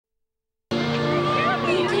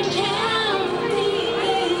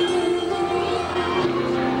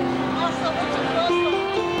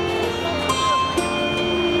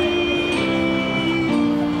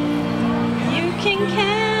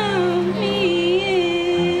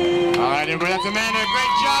Super, that's Amanda.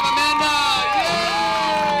 Great job, Amanda!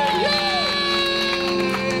 Yay!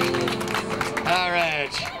 All right.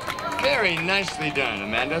 Very nicely done,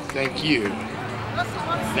 Amanda. Thank you.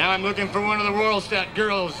 Now I'm looking for one of the Worldstat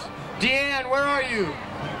girls. Deanne, where are you?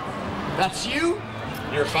 That's you?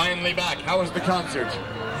 You're finally back. How was the concert?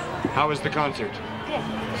 How was the concert? Good.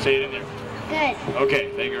 Say it in there. Good. Okay,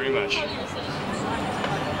 thank you very much.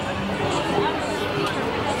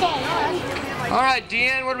 All right,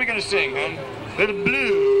 Deanne, what are we going to sing, hon? Little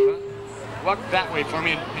Blue. Walk that way for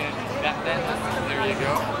me. And that. There you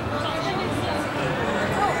go.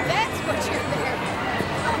 Oh, that's what you're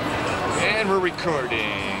there. And we're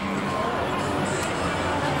recording.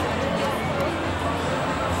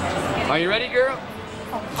 Are you ready, girl?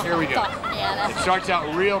 Here we go. It starts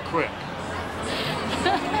out real quick.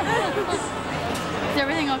 Is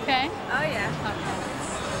everything okay? Oh, yeah. Okay.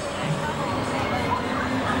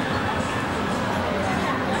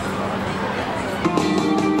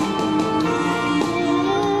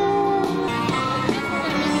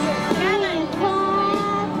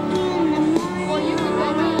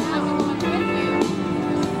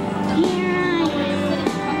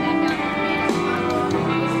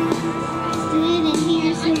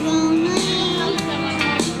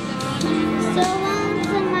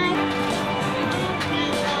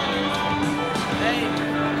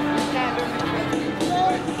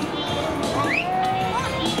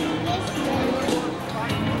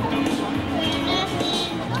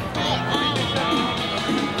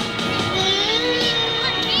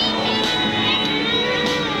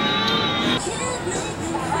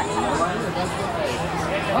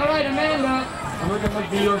 All right, Amanda. I'm looking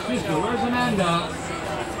like your sister. Where's Amanda?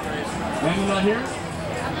 Amanda not here?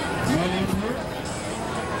 Amanda isn't here?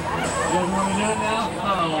 You guys want to do it now?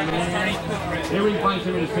 Oh, man. Maybe we can find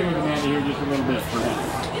somebody to sing with Amanda here just a little bit,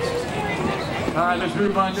 perhaps. All right, let's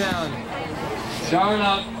move on down.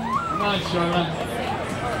 Charlotte. Come on, Charlotte.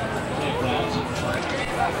 Take that.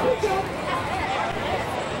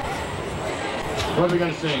 What are we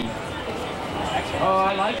going to sing? Oh,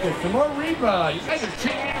 I like this. Some more Reba. You guys are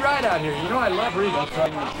treating me right out here. You know I love Reba, so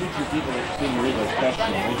I'm going to teach you people that sing Reba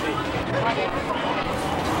especially.